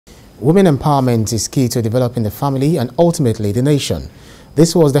Women empowerment is key to developing the family and ultimately the nation.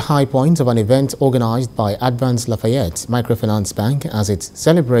 This was the high point of an event organized by ADVANS Lafayette Microfinance Bank as it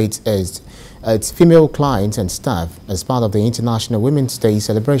celebrates its female clients and staff as part of the International Women's Day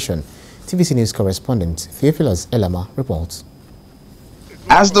celebration. TVC News correspondent Theophilus Elama reports.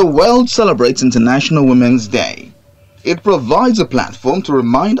 As the world celebrates International Women's Day, it provides a platform to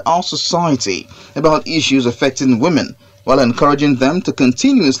remind our society about issues affecting women while encouraging them to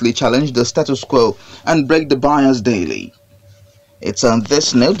continuously challenge the status quo and break the bias daily. It's on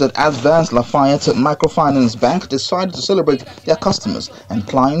this note that ADVANS Lafayette Microfinance Bank decided to celebrate their customers and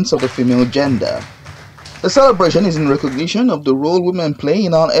clients of the female gender. The celebration is in recognition of the role women play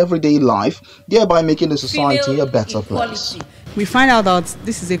in our everyday life, thereby making the society a better place. We find out that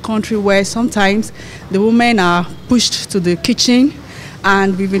this is a country where sometimes the women are pushed to the kitchen,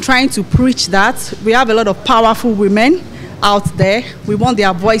 and we've been trying to preach that. We have a lot of powerful women out there. We want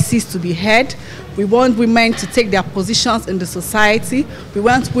their voices to be heard. We want women to take their positions in the society. We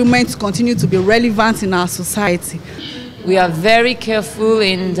want women to continue to be relevant in our society. We are very careful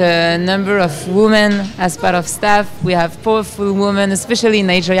in the number of women as part of staff. We have powerful women, especially in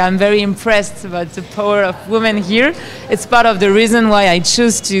Nigeria. I'm very impressed about the power of women here. It's part of the reason why I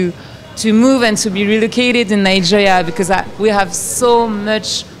choose to move and to be relocated in Nigeria, because we have so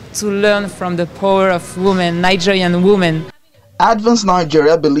much to learn from the power of women, Nigerian women. ADVANS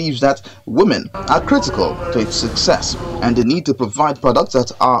Nigeria believes that women are critical to its success and they need to provide products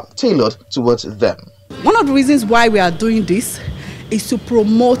that are tailored towards them. One of the reasons why we are doing this is to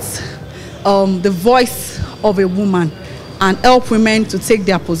promote the voice of a woman and help women to take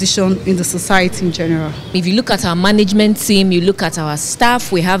their position in the society in general. If you look at our management team, you look at our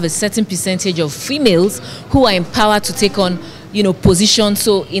staff, we have a certain percentage of females who are empowered to take on positions.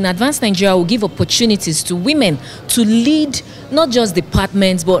 So in ADVANS Nigeria, we'll give opportunities to women to lead not just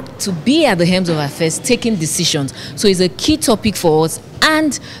departments, but to be at the helms of affairs, taking decisions. So it's a key topic for us,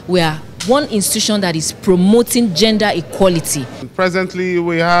 and we are one institution that is promoting gender equality. Presently,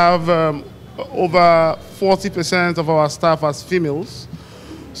 we have over 40% of our staff as females.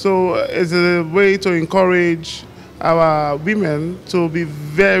 So it's a way to encourage our women to be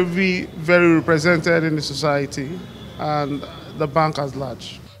very, very represented in the society and the bank as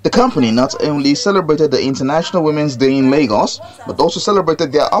large. The company not only celebrated the International Women's Day in Lagos, but also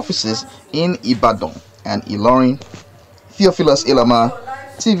celebrated their offices in Ibadan and Ilorin. Theophilus Elama,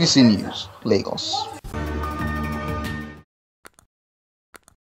 TVC News, Lagos.